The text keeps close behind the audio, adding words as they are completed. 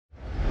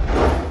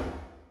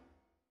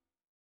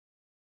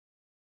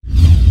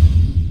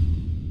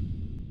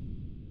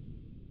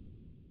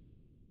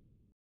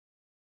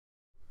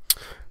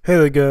Hey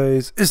there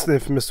guys, it's the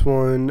infamous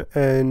one,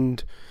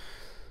 and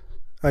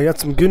I got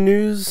some good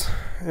news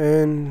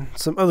and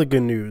some other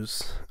good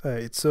news.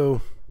 Alright,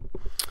 so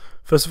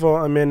first of all,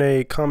 I'm in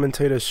a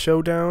commentator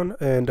showdown,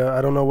 and I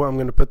don't know what I'm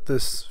going to put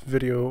this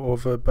video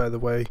over, by the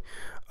way.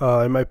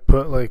 I might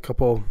put like a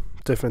couple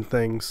different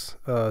things,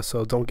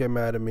 so don't get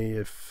mad at me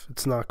if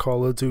it's not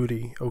Call of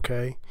Duty,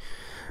 okay?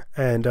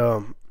 And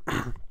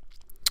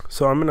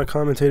so I'm in a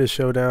commentator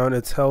showdown.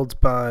 It's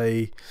held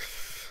by,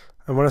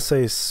 I want to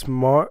say,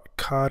 Smart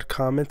COD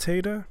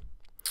Commentator,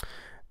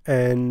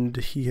 and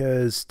he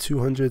has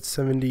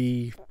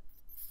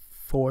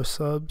 274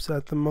 subs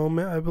at the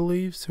moment, I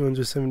believe,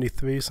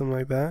 273, something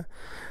like that.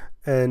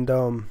 And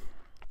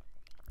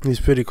he's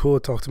pretty cool. I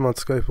talked to him on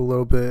Skype a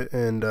little bit,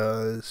 and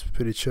it's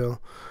pretty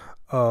chill.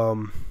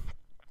 So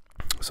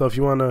if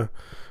you want to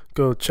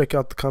go check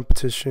out the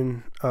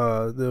competition,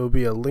 there will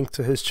be a link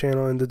to his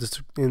channel in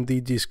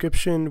the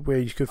description, where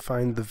you could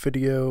find the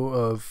video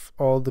of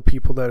all the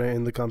people that are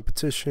in the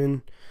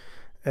competition.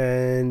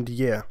 And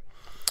yeah,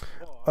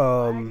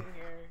 that'd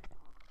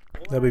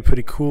be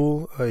pretty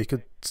cool. You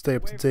could stay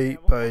up to date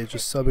by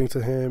just subbing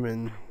to him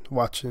and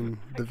watching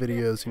the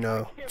videos. You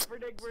know, it's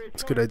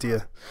a good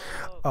idea.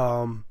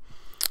 And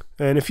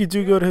if you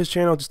do go to his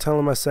channel, just tell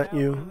him I sent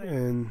you,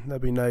 and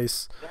that'd be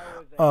nice.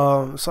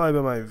 Sorry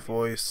about my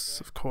voice,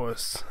 of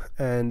course,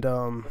 and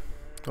oh,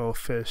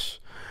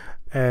 fish,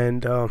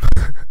 and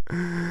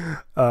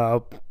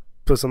I'll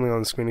put something on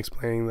the screen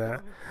explaining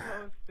that.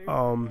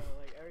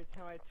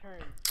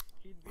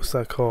 What's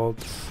that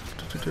called?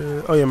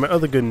 Oh yeah, my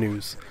other good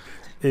news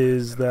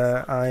is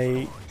that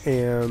I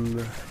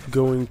am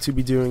going to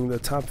be doing the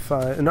top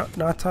 5,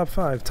 not top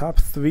 5, top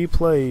 3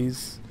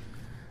 plays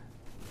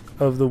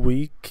of the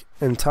week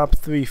and top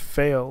 3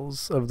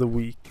 fails of the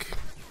week.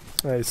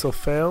 Alright, so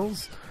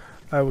fails,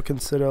 I would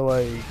consider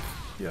like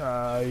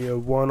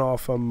one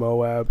off a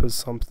Moab or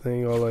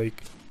something, or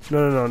like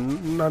no,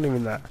 not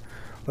even that.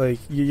 Like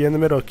you're in the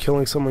middle of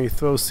killing someone, you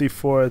throw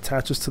C4,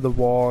 attaches to the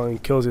wall,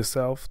 and kills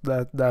yourself.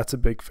 That's a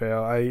big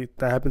fail.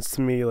 That happens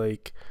to me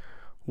like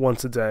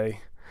once a day,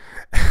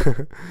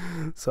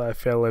 so I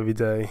fail every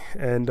day.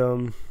 And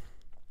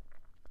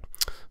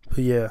but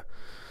yeah,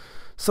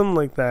 something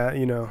like that,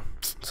 you know,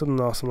 something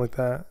awesome like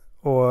that,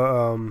 or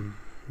I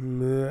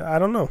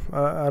don't know.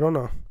 I don't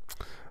know.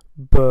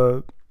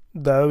 But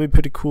that would be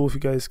pretty cool if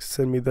you guys could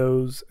send me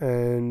those.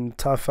 And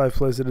top 5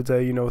 plays of the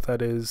day, you know what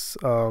that is.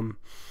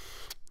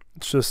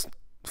 It's just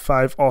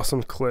 5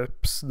 awesome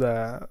clips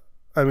that,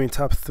 I mean,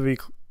 top 3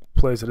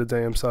 plays of the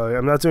day. I'm sorry.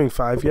 I'm not doing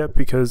 5 yet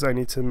because I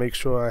need to make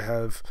sure I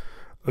have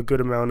a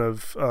good amount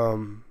of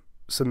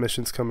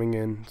submissions coming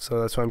in. So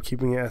that's why I'm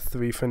keeping it at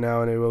 3 for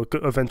now, and it will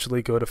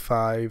eventually go to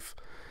 5.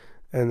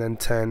 And then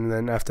 10, and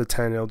then after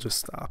 10 it'll just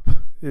stop.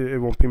 It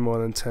won't be more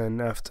than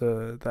 10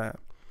 after that.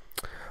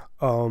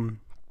 But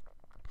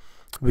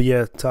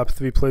yeah, top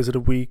 3 plays of the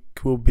week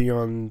will be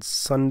on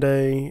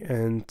Sunday,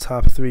 and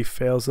top 3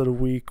 fails of the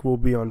week will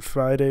be on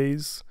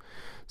Fridays.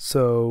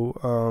 So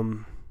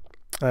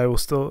I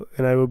won't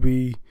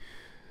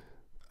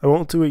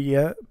do it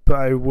yet, but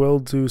I will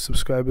do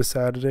subscriber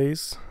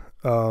Saturdays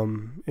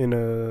in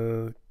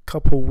a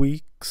couple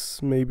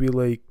weeks, maybe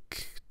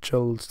like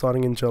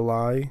starting in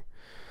July.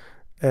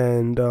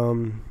 And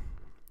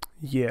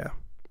yeah,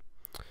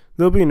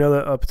 there'll be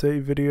another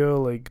update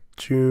video like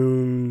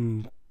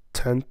June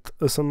 10th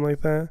or something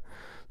like that.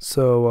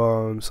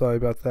 So sorry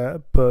about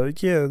that,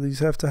 but yeah, these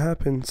have to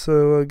happen.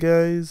 So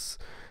guys,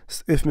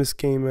 it's Infamous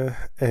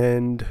Gamer,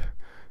 and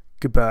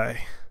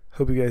goodbye.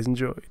 Hope you guys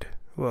enjoyed.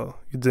 Well,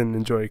 you didn't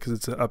enjoy it because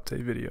it's an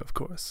update video, of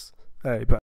course. Alright, bye.